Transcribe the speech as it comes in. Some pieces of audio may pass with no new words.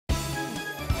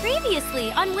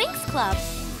Previously on Winx Club.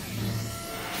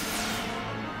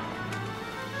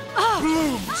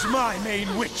 Bloom's my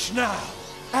main witch now.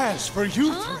 As for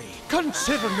you three,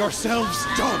 consider yourselves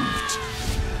dumped.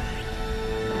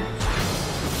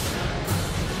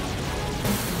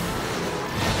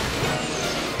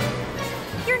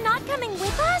 You're not coming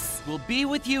with us? We'll be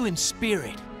with you in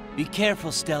spirit. Be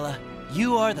careful, Stella.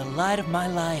 You are the light of my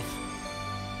life.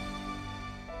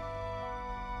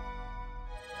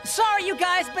 Sorry, you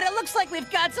guys, but it looks like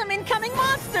we've got some incoming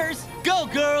monsters! Go,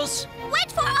 girls!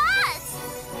 Wait for us!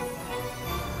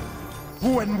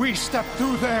 When we step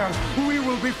through there, we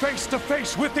will be face to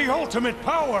face with the ultimate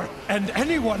power, and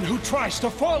anyone who tries to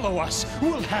follow us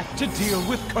will have to deal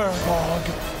with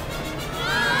Kervog.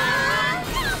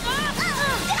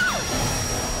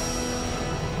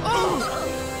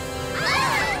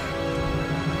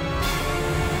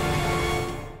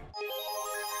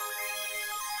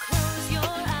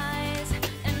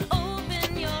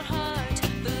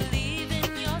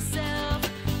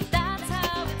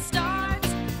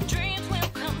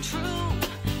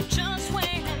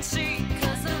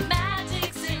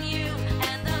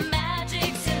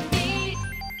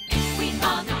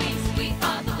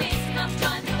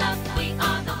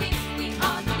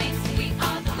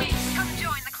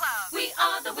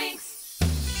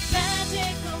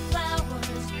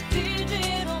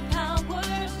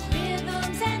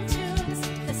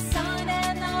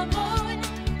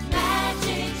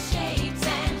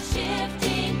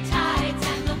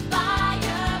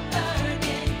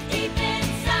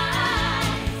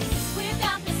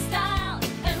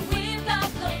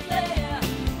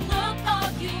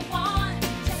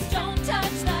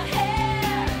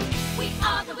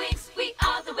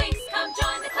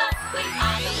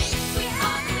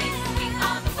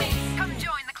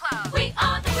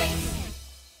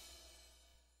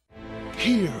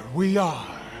 Here we are,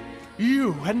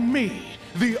 you and me,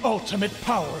 the ultimate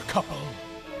power couple.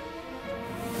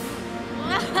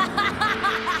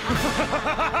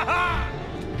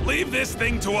 Leave this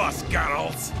thing to us,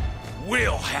 girls.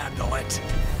 We'll handle it.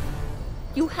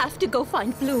 You have to go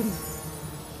find Bloom.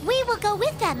 We will go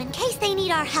with them in case they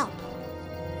need our help.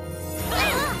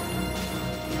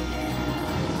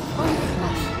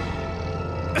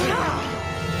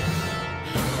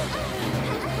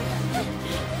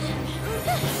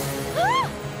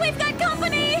 We've got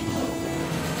company!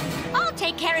 I'll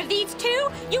take care of these two.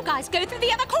 You guys go through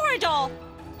the other corridor.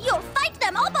 You'll fight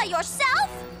them all by yourself?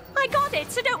 I got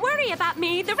it, so don't worry about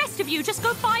me. The rest of you just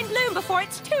go find Bloom before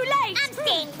it's too late. I'm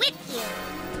staying with you.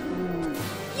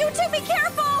 You two be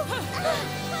careful!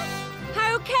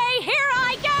 Okay, here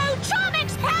I go!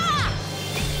 Tronics power!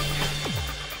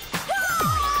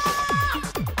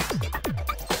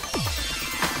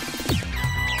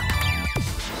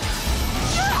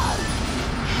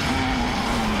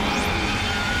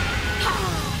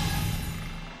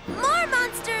 More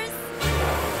monsters!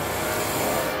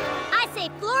 I say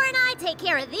Floor and I take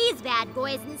care of these bad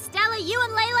boys, and Stella, you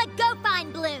and Layla go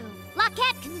find Bloom.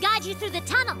 Lockette can guide you through the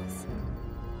tunnels.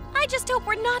 I just hope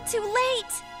we're not too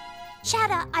late.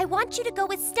 Shadow, I want you to go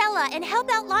with Stella and help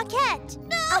out Lockette.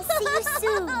 I'll see you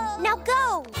soon. Now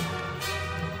go.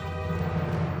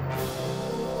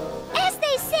 As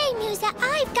they say, Musa,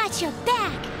 I've got your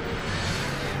back.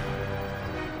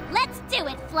 Let's do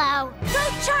it, Flo. Go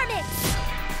Charmix!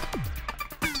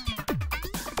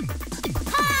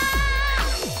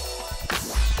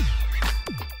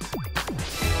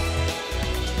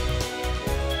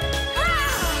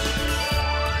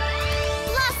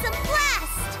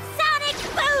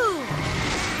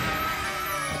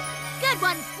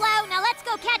 Flo, now let's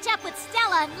go catch up with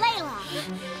Stella and Layla.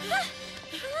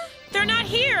 They're not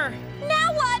here.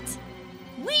 Now what?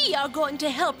 We are going to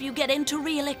help you get into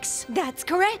Relix. That's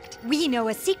correct. We know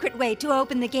a secret way to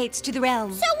open the gates to the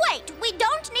realm. So wait, we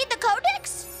don't need the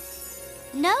codex?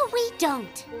 No, we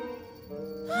don't.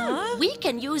 Huh? We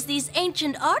can use these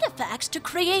ancient artifacts to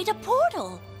create a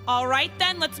portal. All right,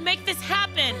 then, let's make this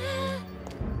happen.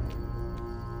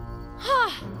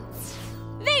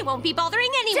 They won't be bothering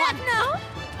anyone. Techno!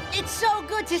 It's so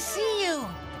good to see you.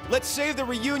 Let's save the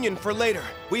reunion for later.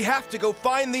 We have to go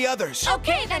find the others.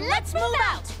 Okay, then let's move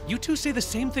out. You two say the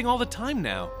same thing all the time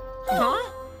now.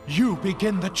 Huh? You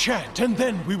begin the chant, and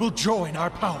then we will join our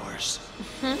powers.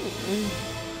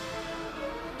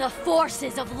 The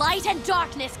forces of light and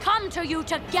darkness come to you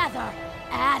together.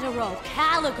 Adaro,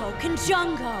 Caligo,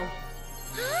 Conjungo.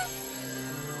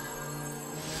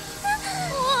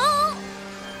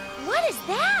 What is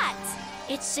that?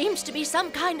 It seems to be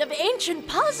some kind of ancient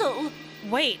puzzle.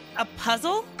 Wait, a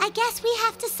puzzle? I guess we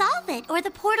have to solve it, or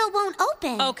the portal won't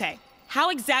open. Okay, how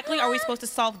exactly are we supposed to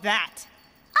solve that?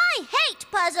 I I hate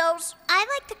puzzles. I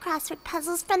like the crossword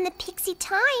puzzles from the Pixie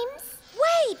Times.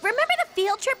 Wait, remember the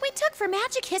field trip we took for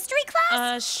magic history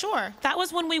class? Sure. That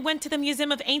was when we went to the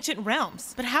Museum of Ancient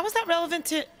Realms. But how is that relevant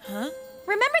to... Huh?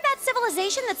 Remember that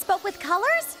civilization that spoke with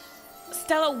colors?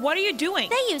 Stella, what are you doing?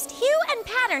 They used hue and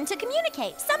pattern to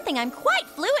communicate, something I'm quite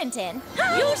fluent in.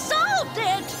 You solved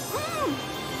it!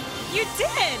 You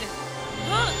did!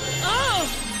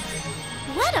 Oh!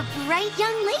 What a bright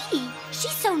young lady.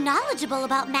 She's so knowledgeable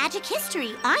about magic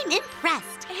history. I'm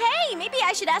impressed. Hey, maybe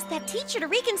I should ask that teacher to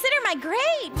reconsider my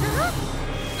grade.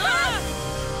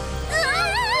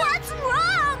 What's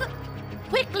wrong?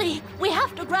 Quickly, we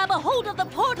have to grab a hold of the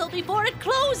portal before it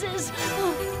closes.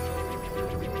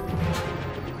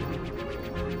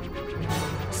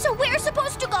 So we're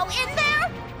supposed to go in there?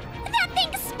 That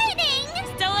thing's spinning!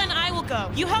 Stella and I will go.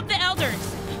 You help the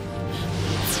elders.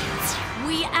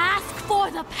 We ask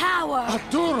for the power.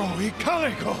 Adoro y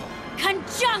Calico!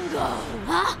 Conjungo,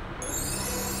 huh?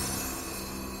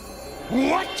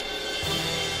 What?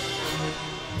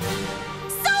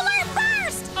 Solar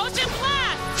burst! Ocean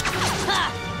blast!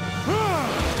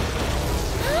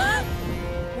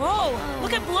 Whoa,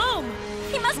 look at Bloom.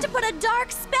 He must have put a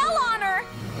dark spell on her.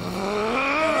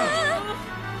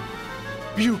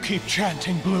 You keep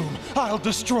chanting, Bloom. I'll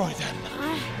destroy them.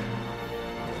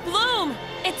 Bloom,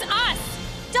 it's us.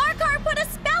 Darkar put a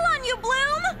spell on you,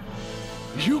 Bloom!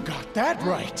 You got that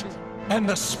right. And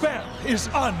the spell is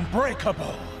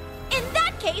unbreakable. In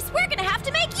that case, we're gonna have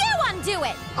to make you undo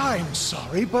it! I'm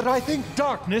sorry, but I think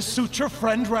darkness suits your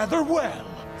friend rather well.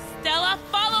 Stella,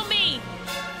 follow me.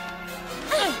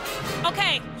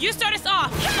 Okay, you start us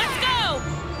off. Let's go.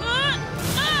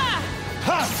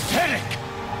 Pathetic!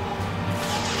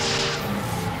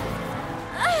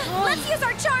 Let's use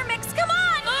our charm mix, come on!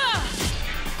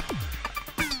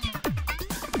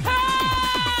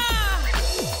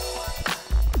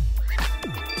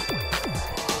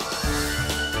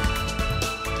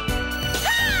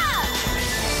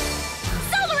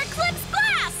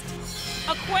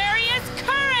 Aquarius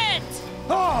current!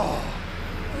 Oh!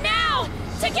 Now,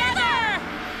 together!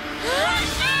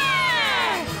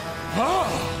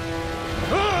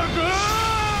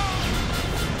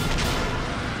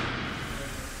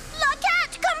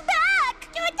 Laquette, come back!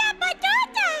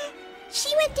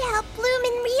 She went to help Bloom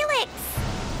and Relix.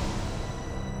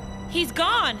 He's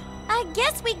gone. I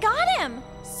guess we got him.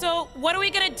 So, what are we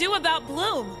gonna do about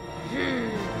Bloom?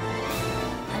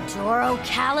 Adoro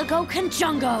Calico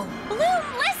Conjungo. Bloom,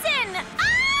 listen!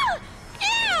 Oh!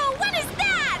 Ew! What is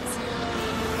that?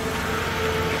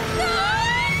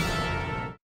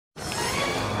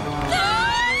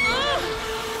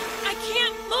 I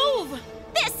can't move!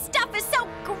 This stuff is so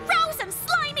gross and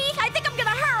slimy, I think I'm gonna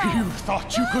hurl! You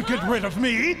thought you could get rid of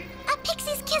me? A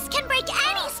pixie's kiss can break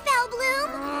any spell,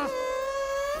 Bloom!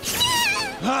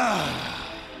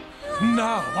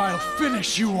 Now I'll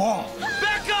finish you off!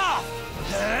 Back off!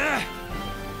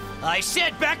 I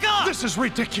said back off! This is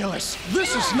ridiculous!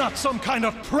 This is not some kind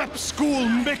of prep school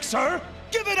mixer!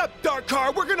 Give it up,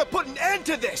 Darkar! We're gonna put an end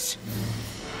to this!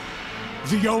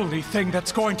 The only thing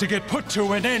that's going to get put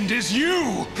to an end is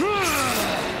you!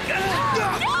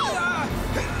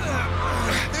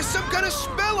 There's some kind of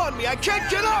spell on me! I can't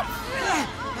get up!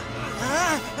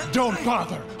 Don't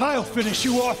bother! I'll finish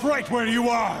you off right where you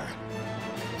are!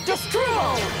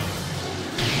 Destroy!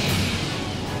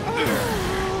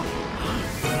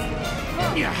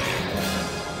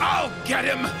 I'll get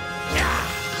him!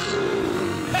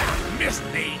 Missed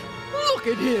me! Look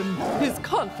at him! His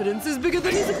confidence is bigger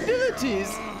than his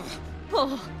abilities!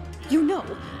 Oh, you know,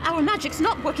 our magic's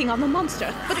not working on the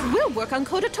monster, but it will work on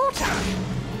Codatorta.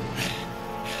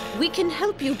 We can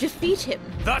help you defeat him.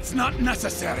 That's not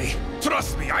necessary.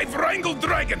 Trust me, I've wrangled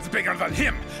dragons bigger than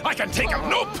him. I can take him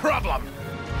no problem.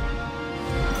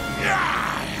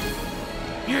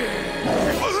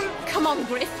 Come on,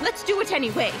 Griff, let's do it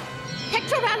anyway.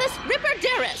 Pectoralis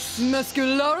Ripperdaris.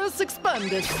 Muscularis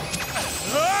expanded.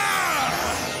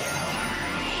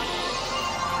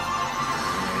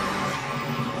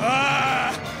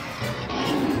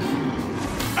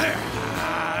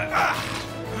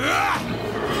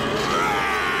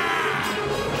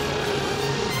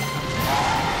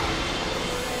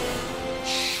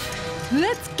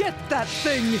 Let's get that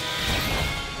thing!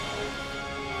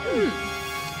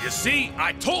 You see,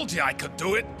 I told you I could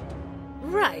do it.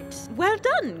 Right. Well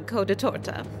done,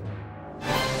 Codatorta.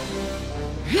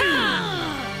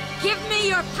 Give me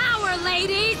your power,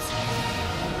 ladies!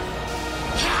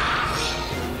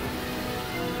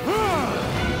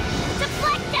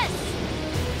 Deflect us!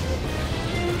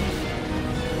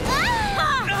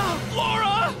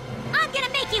 Laura! I'm gonna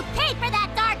make you pay for that,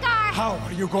 Darkar! How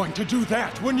are you going to do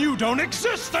that when you don't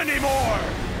exist anymore?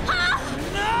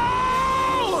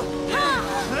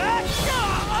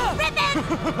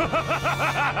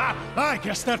 I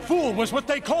guess that fool was what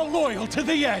they call loyal to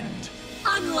the end.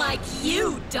 Unlike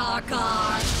you,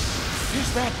 Darkar.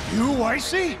 Is that you,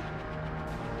 Icy?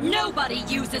 Nobody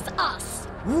uses us.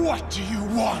 What do you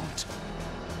want?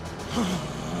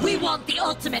 We want the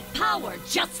ultimate power,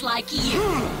 just like you.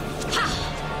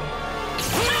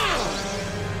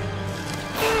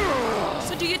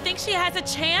 So do you think she has a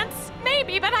chance?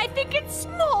 Maybe, but I think it's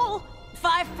small.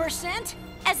 5%?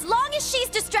 As long as she's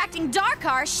distracting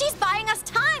Darkar, she's buying us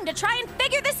time to try and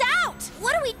figure this out.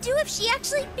 What do we do if she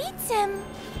actually beats him?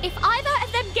 If either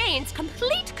of them gains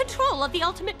complete control of the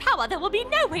ultimate power, there will be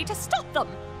no way to stop them.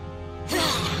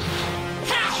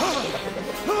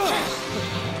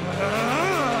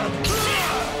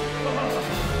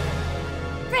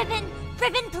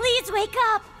 Ribbon, please wake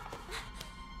up.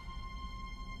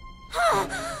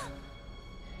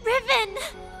 Ribbon!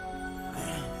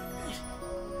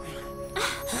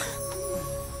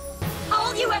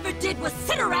 All you ever did was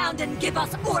sit around and give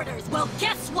us orders. Well,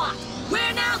 guess what?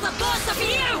 We're now the boss of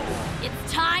you!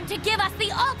 It's time to give us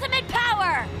the ultimate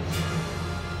power!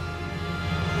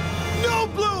 No,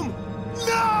 Bloom!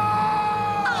 No!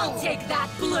 I'll take that,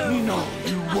 Bloom! No,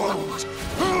 you won't.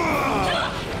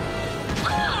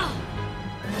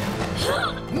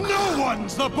 No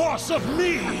one's the boss of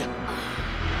me!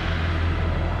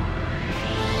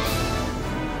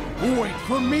 Wait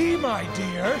for me, my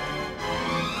dear.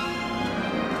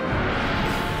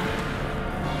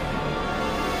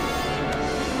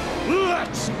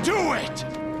 Let's do it!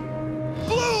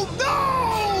 Bloom,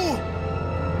 no!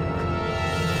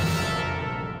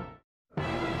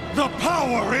 The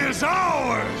power is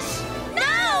ours!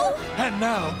 No! And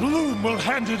now Bloom will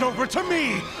hand it over to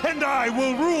me, and I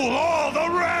will rule all the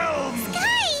realms!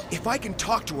 Sky! If I can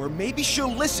talk to her, maybe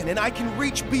she'll listen and I can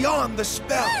reach beyond the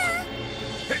spell.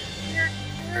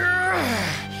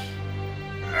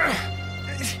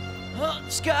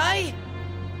 Sky?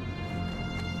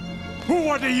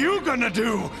 What are you gonna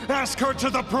do? Ask her to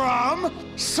the prom?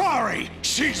 Sorry,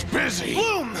 she's busy.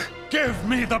 Bloom! Give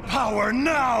me the power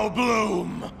now,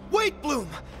 Bloom! Wait, Bloom!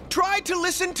 Try to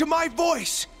listen to my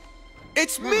voice!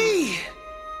 It's me!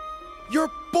 Your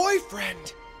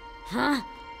boyfriend! Huh?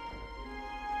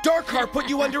 Darkar put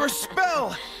you under a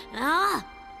spell! Ah!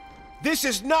 This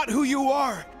is not who you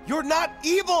are! You're not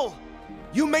evil!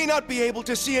 You may not be able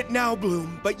to see it now,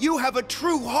 Bloom, but you have a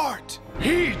true heart!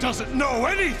 He doesn't know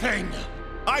anything!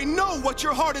 I know what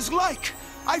your heart is like!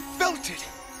 I felt it!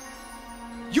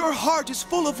 Your heart is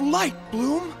full of light,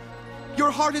 Bloom! Your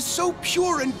heart is so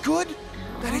pure and good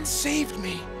that it saved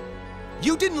me.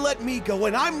 You didn't let me go,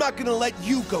 and I'm not gonna let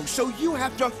you go, so you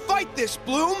have to fight this,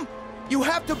 Bloom! You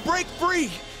have to break free!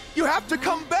 You have to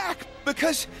come back,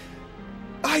 because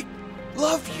I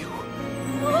love you.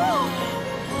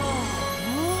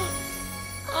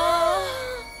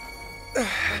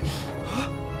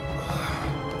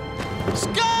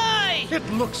 Sky! It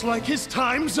looks like his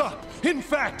time's up. In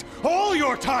fact, all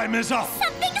your time is up.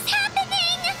 Something's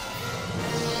happening!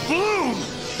 Bloom,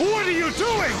 what are you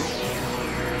doing?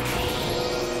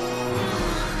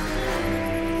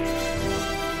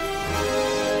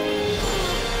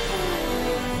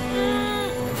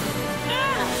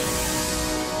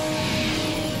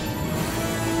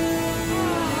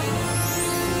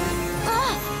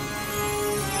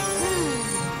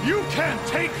 You can't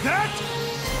take that!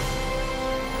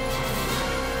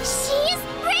 She's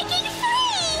breaking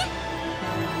free!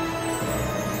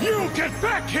 You get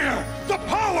back here! The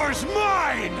power's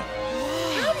mine!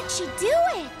 How did she do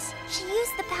it? She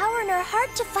used the power in her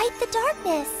heart to fight the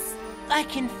darkness. I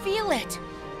can feel it.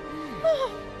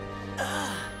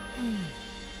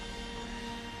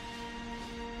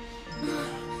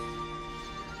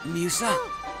 Musa?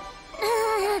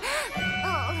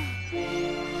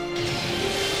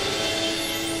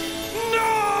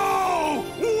 No!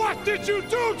 What did you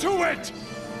do to it?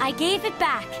 I gave it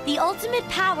back. The ultimate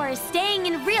power is staying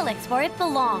in Relix where it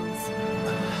belongs.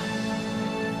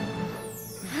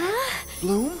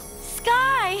 Bloom?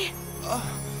 Sky!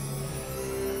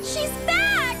 She's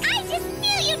back! I just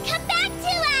knew you'd come back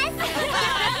to us!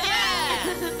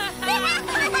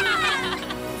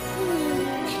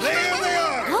 There they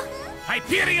are! Huh?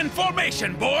 Hyperion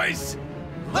formation, boys!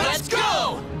 Let's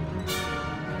go!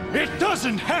 It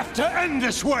doesn't have to end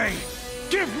this way!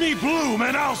 Give me Bloom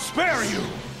and I'll spare you!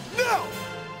 No!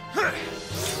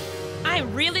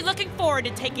 I'm really looking forward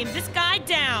to taking this guy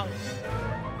down.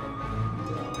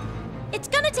 It's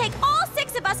gonna take all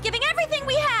 6 of us giving everything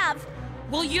we have!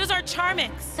 We'll use our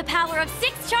Charmix. The power of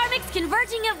 6 Charmix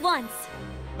converging at once.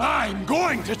 I'm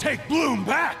going to take Bloom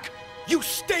back! You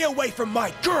stay away from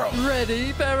my girl!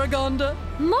 Ready, Paragonda?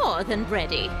 More than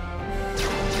ready.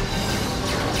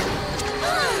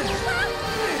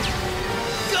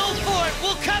 Go for it!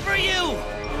 We'll cover you!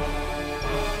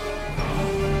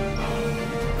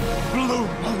 Bloom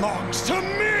belongs to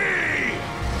me!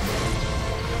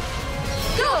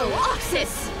 Go,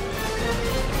 Oxys!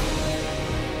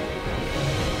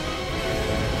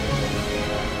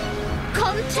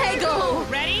 Contego!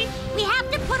 Ready? We have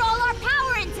to put all our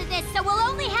power into this, so we'll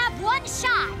only have one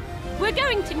shot. We're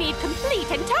going to need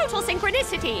complete and total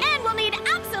synchronicity. And we'll need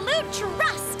absolute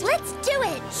trust. Let's do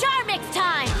it. Charmix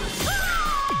time!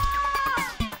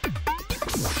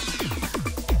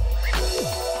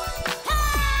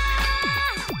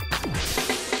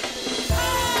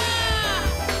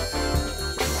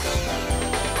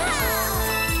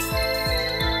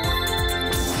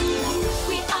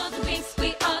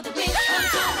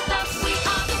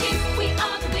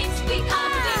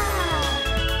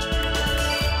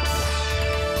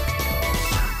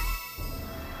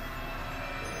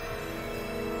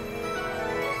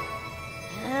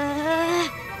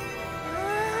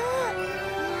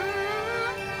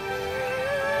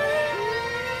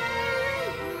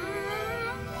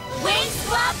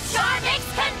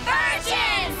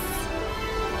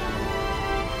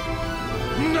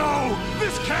 No!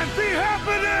 This can't be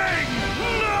happening!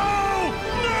 No!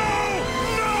 No!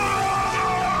 No!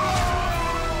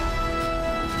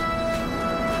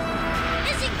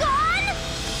 Is he gone?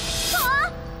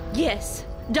 Huh? Yes,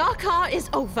 Dakar is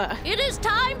over. It is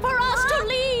time for us to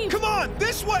leave! Come on,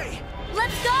 this way!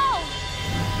 Let's go!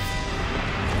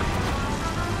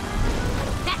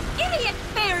 That idiot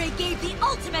fairy gave the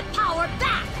ultimate power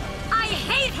back! I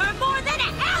hate her more than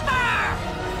ever!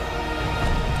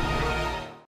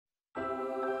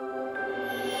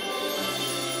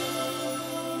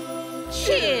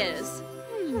 Cheers!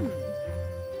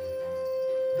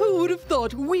 Who would have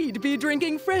thought we'd be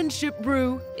drinking friendship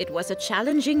brew? It was a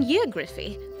challenging year,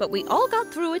 Griffey, but we all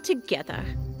got through it together.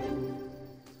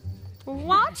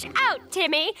 Watch out,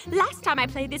 Timmy! Last time I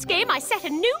played this game, I set a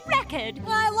new record!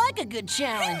 I like a good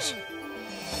challenge.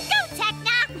 Go,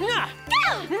 Techna!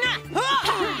 Go!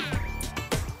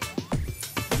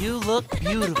 You look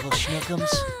beautiful,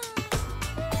 Schnookums.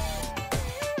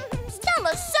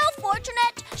 Stella's so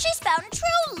fortunate. She's found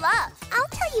true love. I'll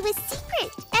tell you a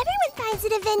secret. Everyone finds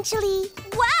it eventually.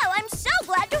 Wow, I'm so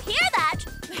glad to hear that.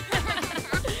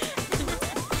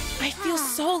 I feel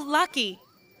so lucky.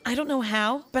 I don't know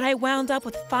how, but I wound up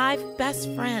with 5 best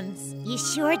friends. You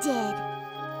sure did.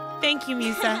 Thank you,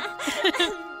 Misa.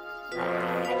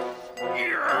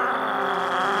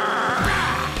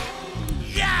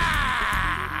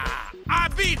 Yeah! I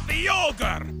beat the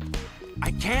ogre!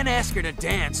 I can't ask her to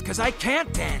dance, because I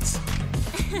can't dance.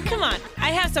 Come on,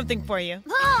 I have something for you.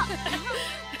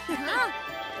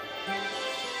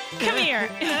 Come here.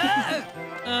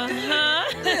 Uh-huh.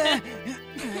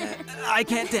 I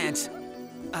can't dance.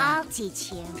 I'll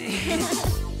teach you.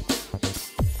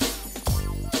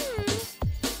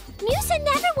 Musa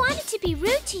never wanted to be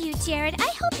rude to you, Jared.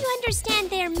 I hope you understand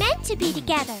they're meant to be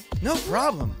together. No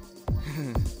problem.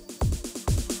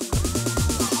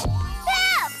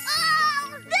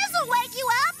 This'll wake you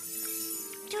up.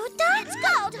 It's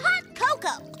called hot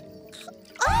cocoa.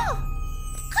 Oh,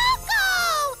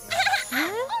 cocoa!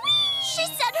 She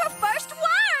said her first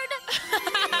word.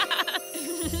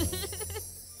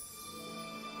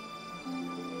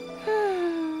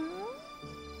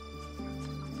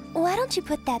 Why don't you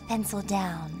put that pencil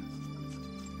down?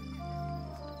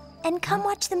 And come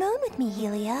watch the moon with me,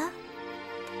 Helia.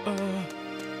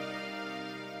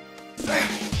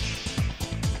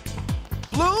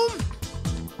 Bloom?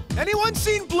 Anyone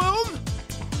seen Bloom?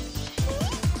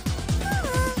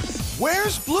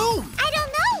 Where's Bloom? I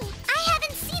don't know. I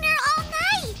haven't seen her all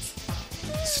night.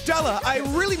 Stella, I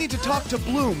really need to talk to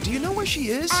Bloom. Do you know where she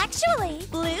is? Actually,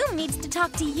 Bloom needs to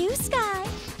talk to you, Sky.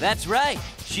 That's right.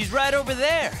 She's right over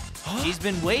there. She's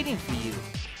been waiting for you.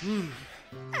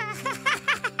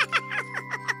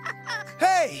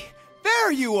 Hey,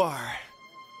 there you are.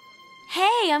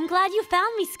 Hey, I'm glad you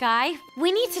found me, Sky.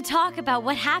 We need to talk about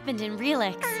what happened in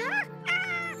Relix.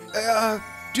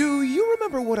 Do you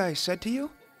remember what I said to you?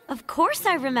 Of course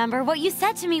I remember. What you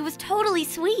said to me was totally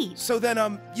sweet. So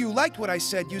then, you liked what I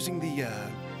said using the,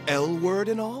 L word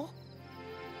and all?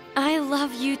 I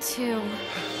love you too.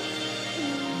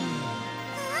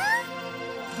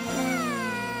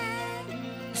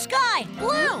 Sky,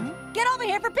 Bloom, get over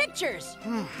here for pictures.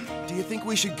 Do you think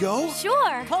we should go?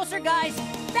 Sure. Closer, guys.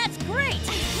 That's great.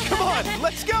 Come on,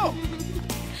 let's go.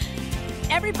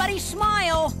 Everybody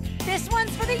smile. This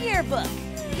one's for the yearbook.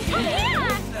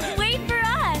 Yeah! Wait for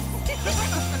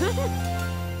us!